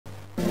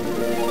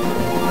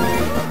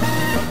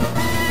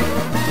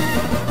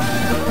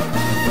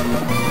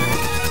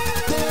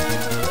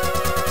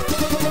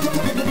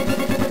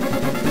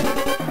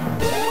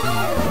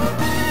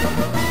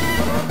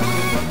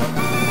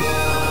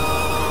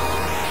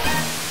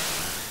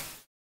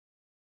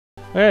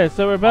Okay,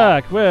 so we're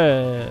back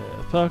with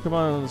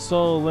Pokemon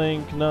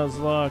Soullink,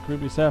 Nuzlocke,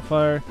 Ruby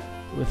Sapphire.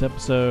 With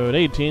episode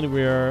 18,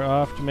 we are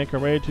off to make our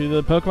way to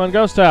the Pokemon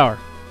Ghost Tower.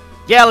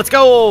 Yeah, let's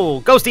go!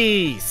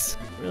 Ghosties!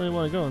 I really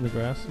want to go in the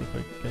grass if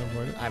I can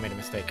avoid it. I made a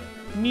mistake.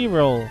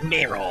 Neroll.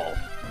 Neroll.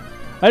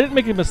 I didn't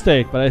make a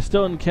mistake, but I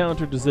still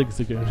encountered a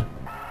Zigzagoon.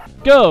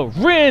 Go,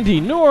 Randy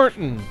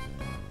Norton!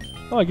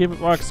 Oh, I gave it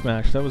Rock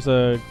Smash. That was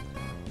a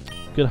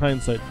good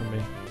hindsight from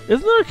me.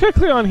 Isn't there a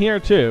Kecleon on here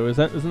too?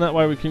 Isn't that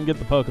why we couldn't get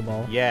the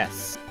Pokeball?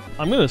 Yes.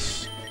 I'm gonna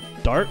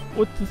start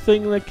with the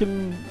thing that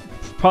can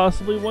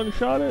possibly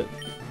one-shot it.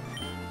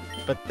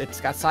 But it's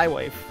got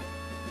Psywave.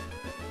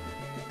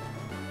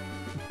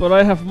 But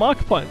I have Mach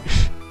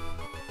Punch.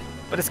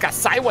 But it's got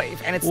Psywave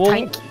and it's Well,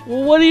 tanky.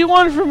 well, what do you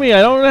want from me?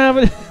 I don't have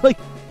it. Like,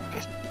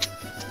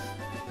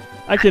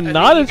 I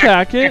cannot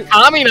attack it.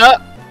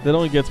 Kamina! That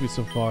only gets me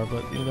so far.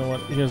 But you know what?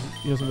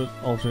 Here's an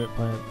alternate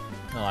plan.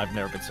 Oh, I've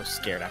never been so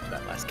scared after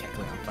that last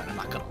Kecleon fight. I'm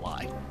not gonna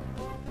lie.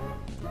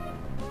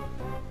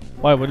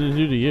 Why? What did it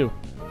do to you?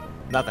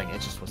 Nothing. It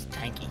just was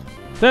tanky.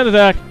 Sand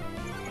attack.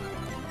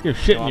 You're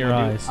shit in So your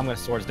eyes. I'm gonna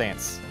Swords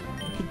Dance.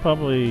 You could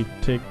probably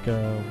take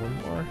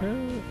one more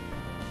hit.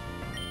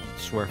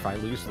 Swear if I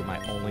lose to my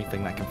only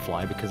thing that can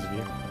fly because of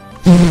you.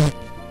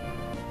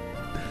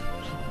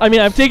 I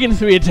mean, I've taken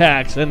 3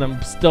 attacks and I'm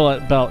still at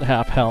about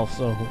half health,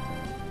 so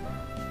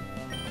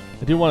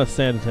I do want to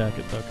sand attack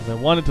it though, because I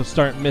want it to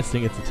start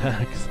missing its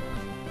attacks.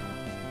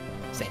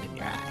 Sand in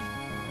your eye.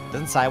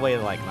 Doesn't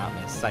Psywave like not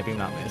miss? Psybeam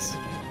not miss?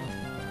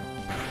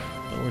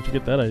 Where'd you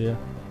get that idea?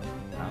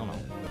 I don't know.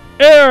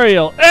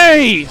 Aerial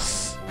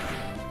Ace!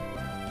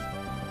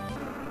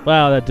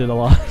 Wow, that did a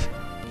lot.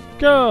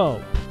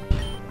 Go!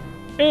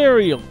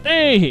 Aerial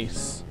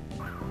Ace!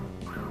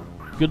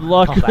 Good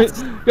luck. Oh,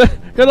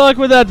 good luck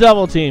with that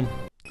double team.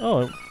 Oh,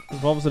 it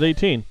evolves at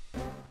 18.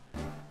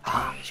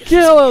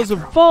 Killow's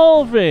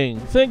evolving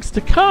thanks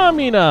to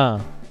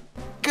Kamina.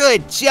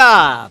 Good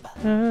job!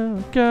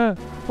 I got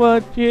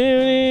what you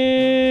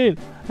need.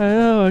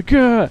 I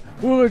got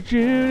what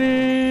you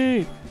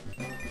need.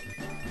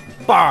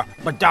 Ba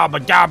ba da ba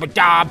da ba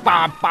da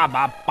ba ba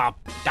ba ba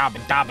da ba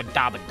da ba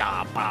da ba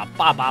da ba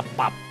ba ba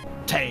ba.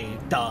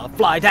 Take the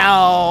fly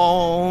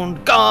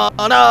down,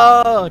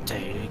 gonna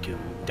take you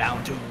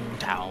down to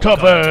town.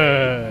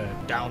 Cover.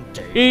 Down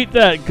to Eat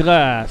that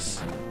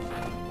glass.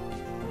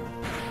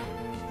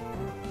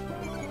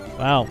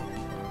 Wow,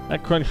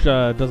 that crunch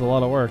does a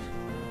lot of work.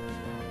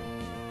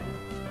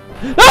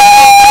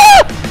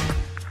 Ah!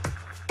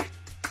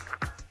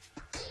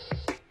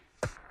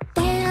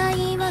 出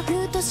会いは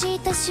ふとし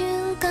た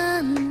瞬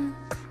間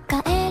帰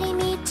り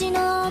道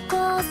の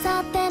交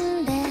差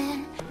点で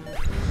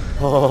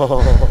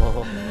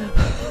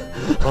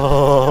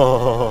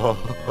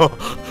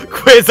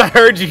Quiz, I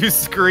heard you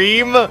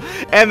scream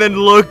and then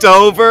looked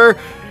over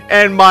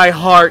and my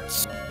heart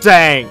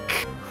sank.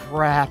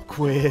 Crap,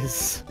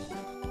 Quiz.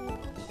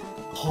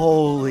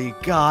 Holy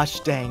gosh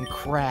dang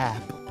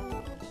crap.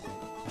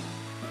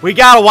 We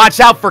gotta watch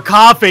out for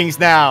coughings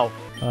now.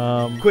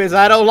 Quiz,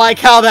 I don't like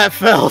how that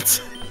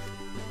felt.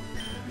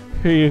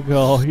 Here you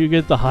go. You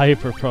get the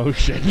hyper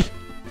potion.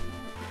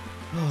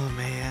 Oh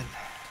man.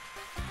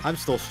 I'm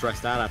still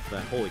stressed out after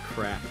that. Holy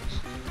crap.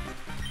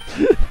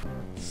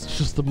 It's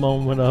just a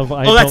moment of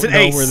I that's don't an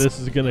know ace. where this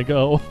is gonna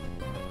go.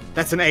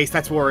 That's an ace.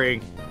 That's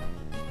worrying.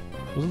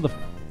 Wasn't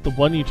the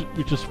one you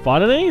just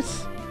fought an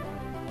ace?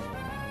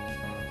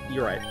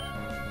 You're right.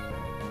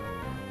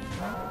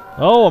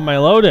 Oh, a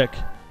Milotic.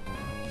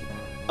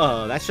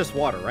 That's just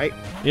water, right?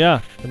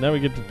 Yeah, and now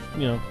we get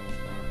to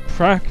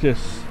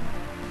practice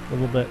a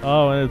little bit.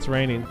 Oh, and it's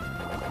raining.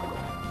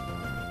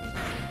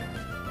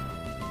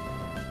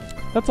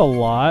 That's a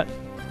lot.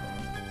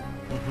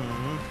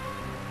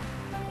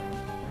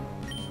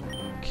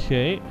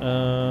 Okay,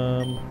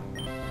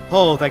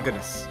 Oh, thank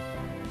goodness.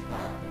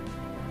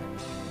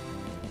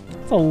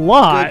 that's a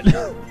lot.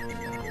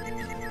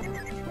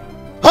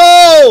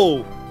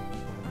 Oh!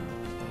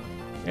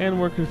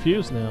 And we're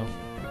confused now.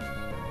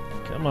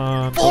 Come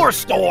on. Floor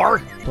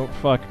store! Don't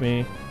fuck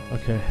me.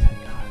 Okay, thank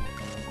God.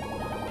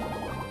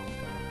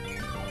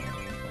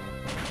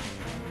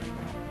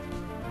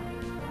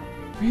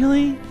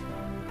 Really?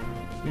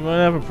 You might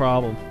have a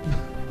problem.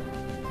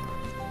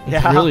 It's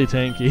Yeah. really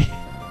tanky.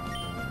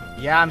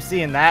 Yeah, I'm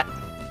seeing that.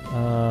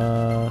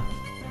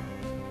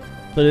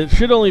 But it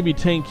should only be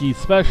tanky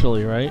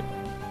specially, right?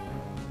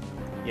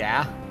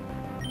 Yeah.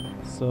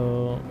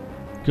 So,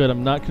 good,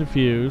 I'm not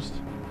confused.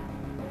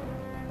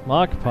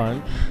 Mach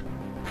Punch.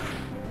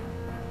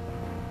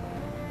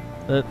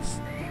 That's...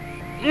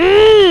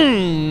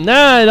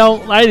 Nah,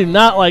 I do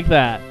not like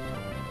that.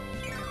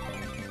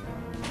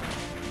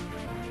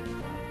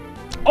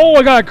 Oh,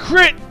 I got a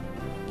crit!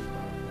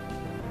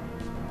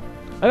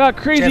 I got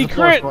crazy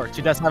crit!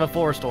 She does have a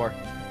floor store.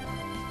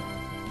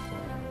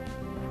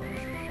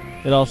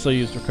 It also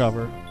used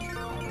recover.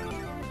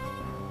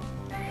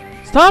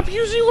 Stop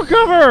using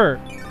recover!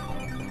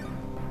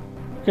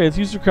 Okay, it's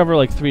used recover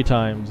like 3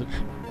 times.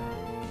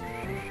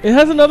 It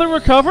has another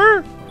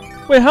recover?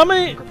 Wait, how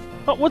many?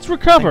 Oh, what's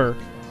recover?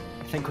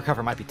 I think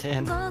recover might be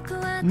 10.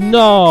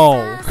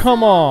 No,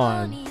 come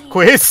on.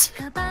 Quiz.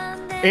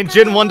 In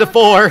Gen 1 to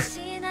 4,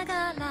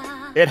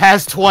 it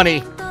has 20.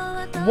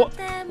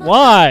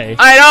 Why?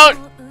 I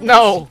don't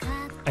know.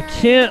 I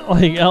can't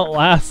like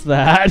outlast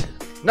that.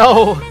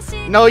 No,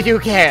 you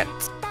can't.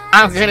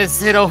 I'm gonna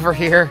sit over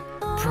here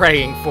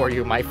praying for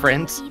you, my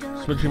friends.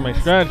 Switching my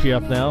strategy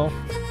up now.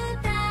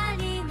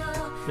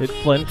 It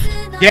flinched.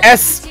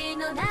 Yes!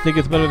 I think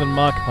it's better than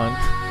Mach Punch.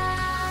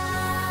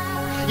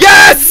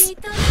 Yes!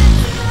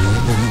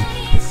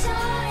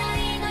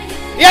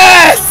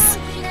 Yes!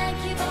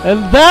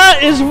 And that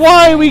is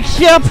why we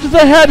kept the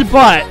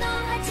headbutt!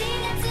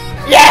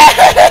 Yeah!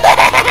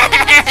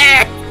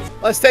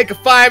 Let's take a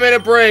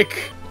 5-minute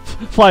break.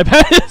 Fly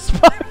back this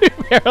spot. We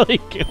barely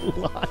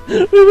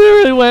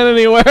went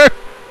anywhere.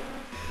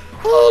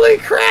 Holy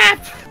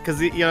crap! Because,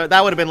 you know,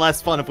 that would have been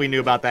less fun if we knew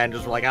about that and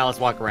just were like, let's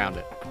walk around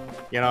it.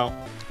 You know?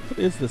 What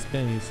is this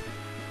maze?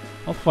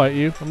 I'll fight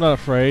you. I'm not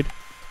afraid.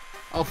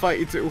 I'll fight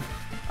you too.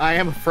 I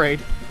am afraid.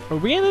 Are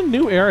we in a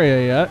new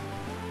area yet?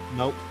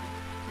 Nope.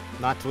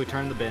 Not till we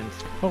turn the bins.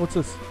 Oh, what's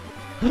this?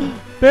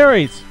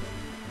 Berries!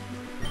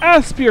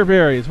 Aspire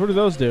berries! What do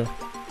those do?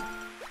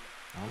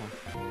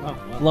 Oh,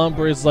 well.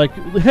 Lumber is like,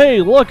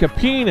 hey, look, a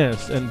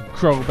penis! And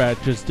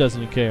Crobat just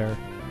doesn't care.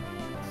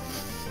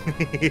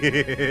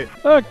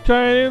 Look,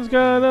 Chinese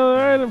got another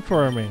item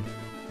for me.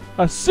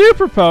 A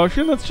super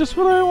potion? That's just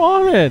what I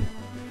wanted.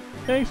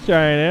 Thanks,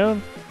 China.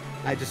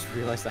 I just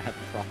realized I have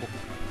a problem.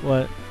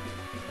 What?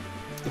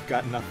 I've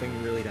got nothing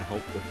really to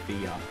help with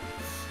the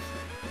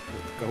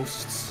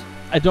ghosts.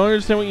 I don't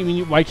understand what you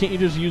mean. Why can't you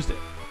just use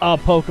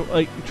Pokemon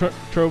like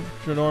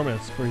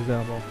Trophronormus, for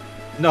example?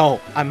 No,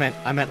 I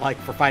meant like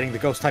for fighting the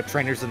ghost type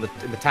trainers in the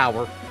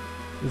tower.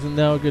 Isn't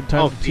now a good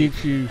time to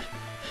teach you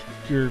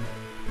your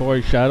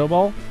boy Shadow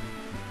Ball?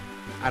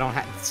 I don't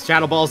have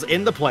Shadow Ball's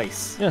in the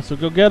place. Yeah, so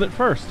go get it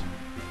first.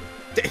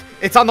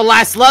 It's on the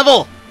last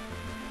level.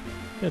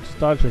 Yeah, just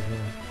dodge it.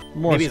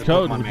 Morse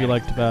code would you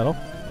like to battle?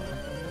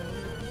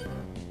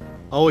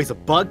 Oh, he's a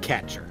bug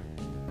catcher.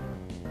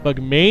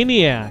 Bug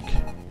maniac.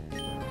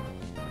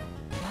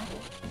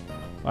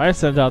 I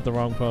sent out the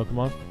wrong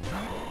Pokemon.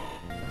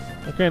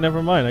 Okay,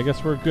 never mind. I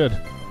guess we're good.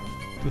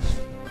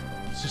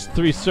 It's just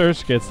 3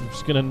 Surge Kits. I'm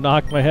just gonna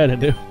knock my head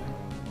into.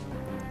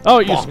 Oh,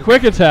 it used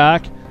Quick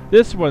Attack.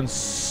 This one's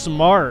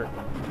smart.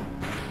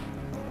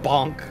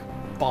 Bonk,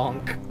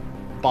 bonk,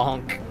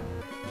 bonk.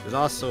 There's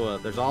also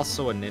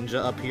a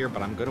ninja up here,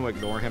 but I'm gonna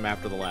ignore him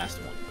after the last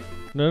one.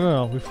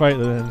 No, we fight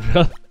the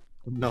ninja.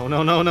 No.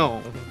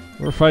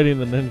 We're fighting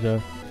the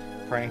ninja.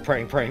 Praying.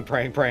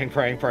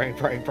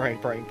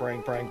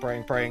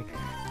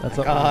 That's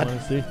what I want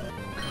to see.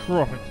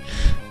 Crunch.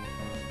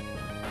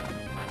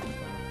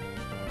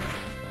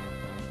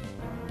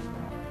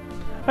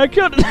 I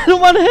killed it in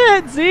 1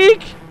 hit,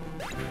 Zeke!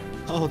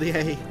 Oh, the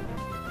A.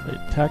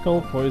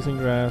 Tackle, poison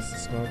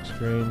grass, smoke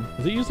screen.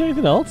 Does it use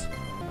anything else?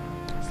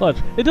 Sludge.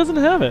 It doesn't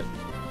have it.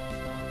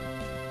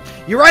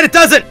 You're right, it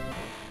doesn't!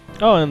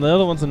 Oh, and the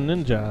other one's a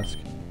Ninjask.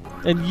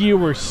 And you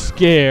were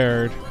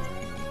scared.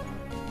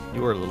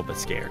 You were a little bit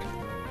scared.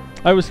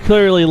 I was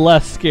clearly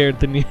less scared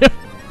than you.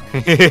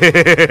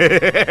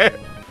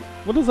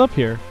 What is up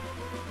here?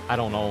 I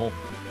don't know.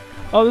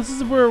 Oh, this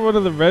is where one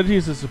of the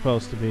Reggies is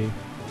supposed to be.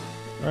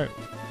 Alright.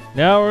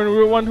 Now we're in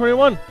Route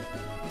 121.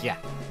 Yeah.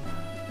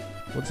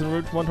 What's in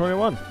Route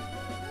 121?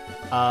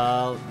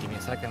 Give me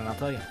a second and I'll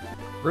tell you.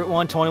 Route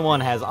 121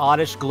 has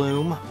Oddish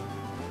Gloom,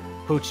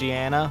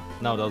 Poochiana.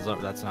 No,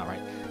 that's not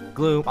right.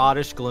 Gloom,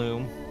 Oddish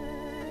Gloom,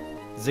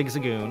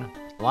 Zigzagoon,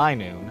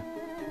 Linoon,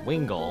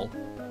 Wingull,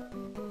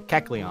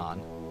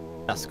 Kecleon,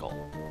 Duskull.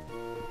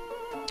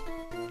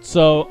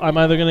 So I'm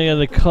either gonna get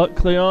a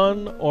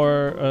Kecleon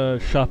or a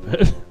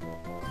Shuppet.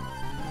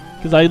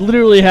 Because I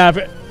literally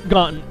haven't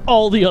gotten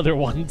all the other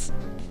ones.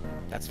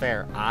 That's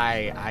fair.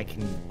 I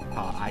could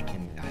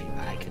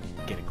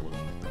get a Gloom.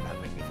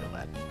 That'd make me feel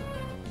bad.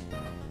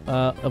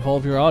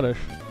 Evolve your Oddish.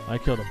 I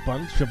killed a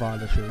bunch of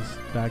Oddishes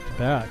back to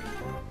back.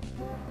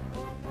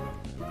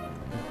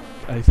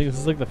 I think this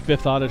is like the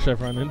 5th Oddish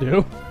I've run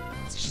into.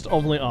 It's just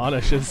only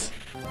Oddishes.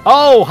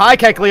 Oh, hi,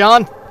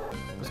 Kecleon!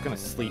 I'm just gonna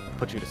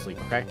put you to sleep,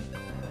 okay?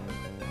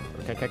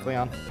 Okay,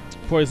 Kecleon?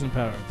 Poison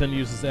power, then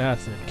uses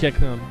acid.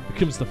 Kecleon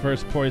becomes the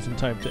first poison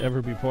type to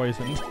ever be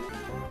poisoned.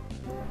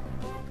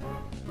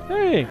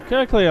 Hey,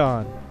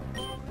 Kecleon!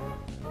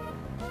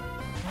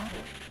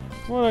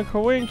 What a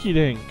coinky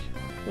dink!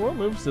 What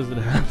moves does it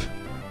have?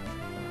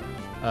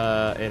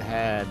 It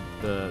had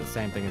the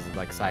same thing as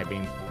like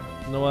Psybeam.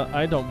 You know what?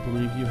 I don't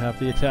believe you have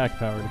the attack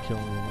power to kill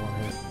me in 1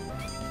 hit.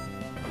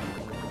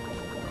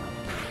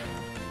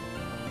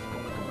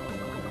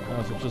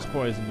 Oh, so just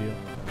poisoned you.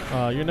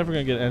 You're never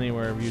gonna get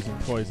anywhere using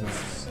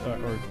poisons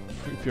or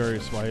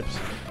furious swipes.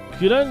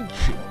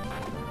 Kudanchi.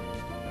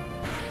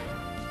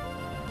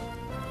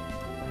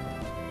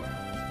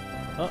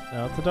 Oh,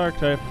 now it's a dark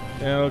type.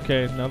 Yeah,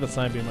 okay. Now the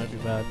Psybeam might be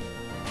bad.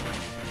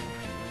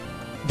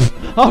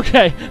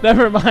 Okay,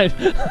 never mind.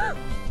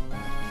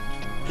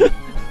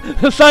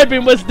 The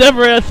Psybeam was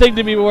never a thing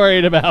to be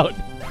worried about.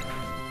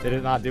 Did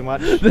it not do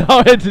much?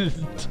 No, it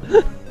didn't.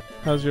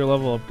 How's your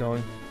level up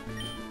going?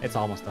 It's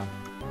almost done.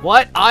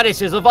 What?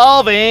 Oddish is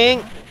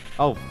evolving!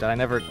 Oh, did I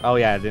never... Oh,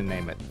 yeah, I didn't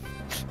name it.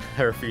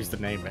 I refuse to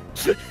name it.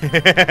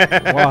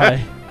 Why?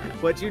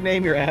 What'd you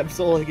name your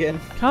Absol again?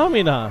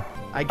 Kamina.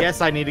 I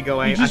guess I need to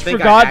go aim. You just I think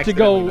forgot to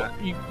go...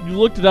 You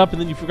looked it up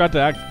and then you forgot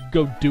to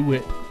go do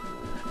it.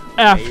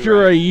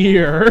 After a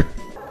year.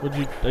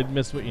 I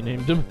missed what you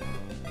named him.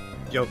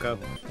 Yoko.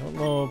 I don't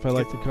know if I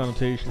like the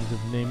connotations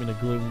of naming a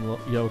gloom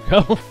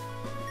Yoko.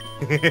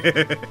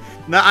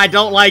 No, I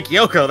don't like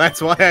Yoko.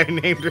 That's why I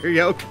named her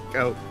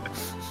Yoko.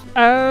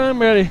 I'm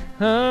ready.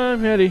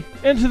 I'm ready.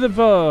 Into the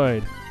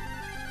void.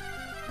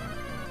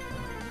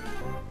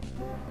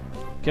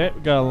 Okay,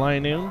 we got a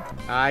Linoon.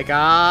 I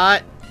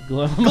got...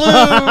 Gloom. Gloom!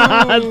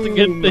 That's a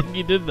good thing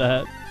you did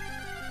that.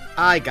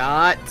 I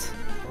got...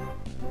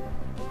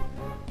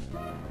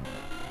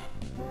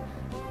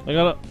 I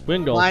got a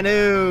Wingull.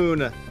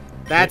 Linoon.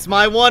 That's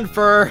my one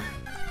fur.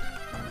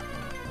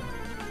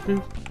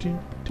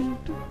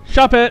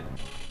 Shop it.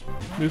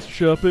 Mr.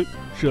 Shop it.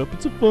 Shop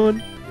it's a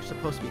fun. You're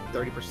supposed to be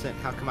 30%.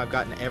 How come I've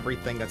gotten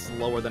everything that's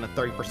lower than a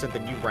 30%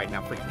 than you right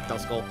now, freaking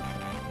Duskull?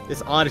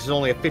 This Oddish is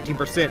only a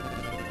 15%.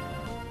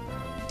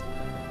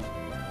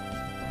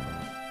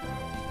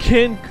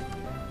 Can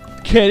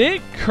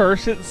it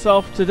curse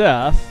itself to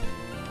death?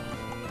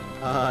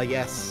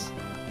 Yes.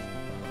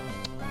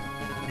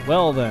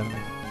 Well then.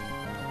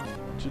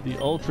 To the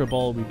Ultra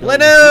Ball we go.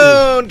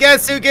 Linoon!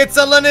 Guess who gets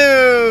a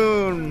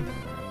Linoon?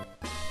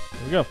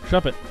 There we go.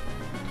 Shop it.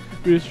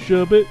 Just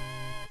shop it.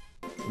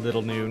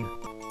 Little Noon.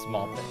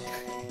 Small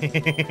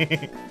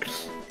bit.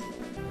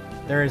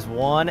 There is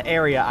one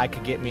area I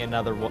could get me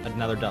another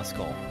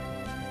Duskull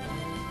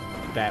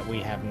that we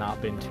have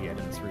not been to yet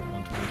in this route.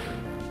 123.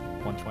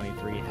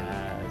 123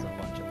 has a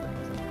bunch of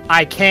things.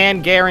 I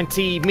can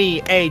guarantee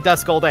me a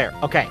Duskull there.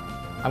 Okay,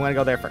 I'm gonna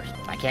go there first.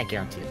 I can't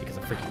guarantee it because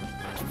of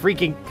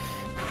freaking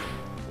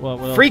What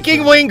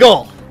freaking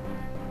Wingull.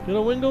 Get a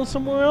Wingull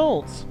somewhere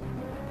else.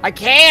 I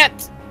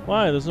can't.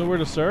 Why? There's nowhere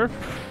to surf?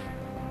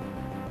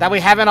 That we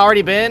haven't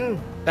already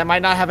been? That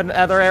might not have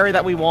another area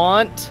that we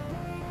want?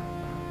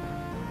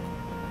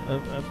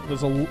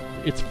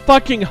 It's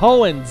fucking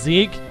Hoenn,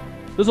 Zeke.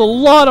 There's a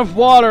lot of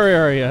water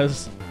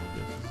areas.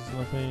 There's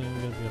nothing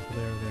gonna be up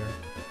there.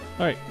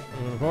 Alright,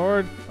 moving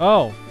forward.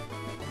 Oh.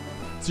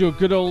 It's your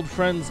good old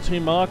friends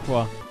Team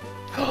Aqua.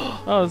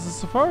 Oh, this is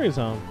Safari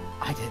Zone.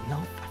 I didn't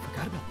know. I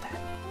forgot about that.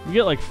 You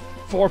get like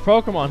 4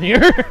 Pokemon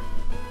here.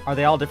 Are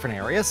they all different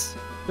areas?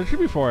 There should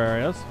be 4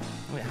 areas.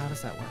 Wait, how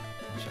does that work?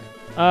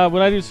 Sure.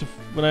 When I do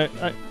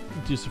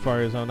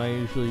Safari Zone, I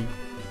usually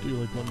do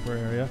like 1 per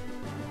area.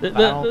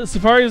 The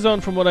Safari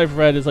Zone, from what I've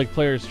read, is like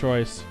player's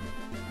choice.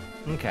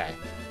 Okay.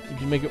 You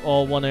can make it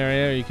all 1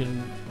 area, or you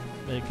can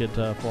make it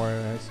 4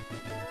 areas.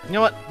 You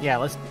know what? Yeah,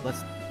 let's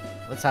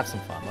have some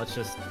fun. Let's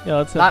just... Yeah,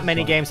 let's have not some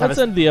many fun. games. Let's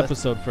end the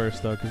episode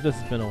first, though, because this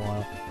has been a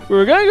while. We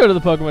were gonna go to the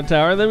Pokemon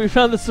Tower, and then we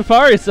found the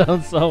Safari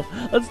Zone, so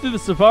let's do the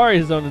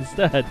Safari Zone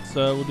instead.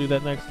 So we'll do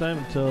that next time.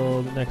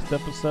 Until the next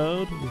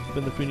episode, this has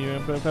been the Funio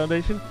Info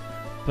Foundation.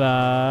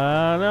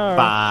 Bye.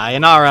 Bye,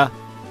 Inara.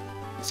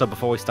 So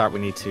before we start, we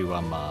need to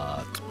go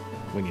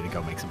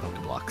make some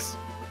Pokeblocks.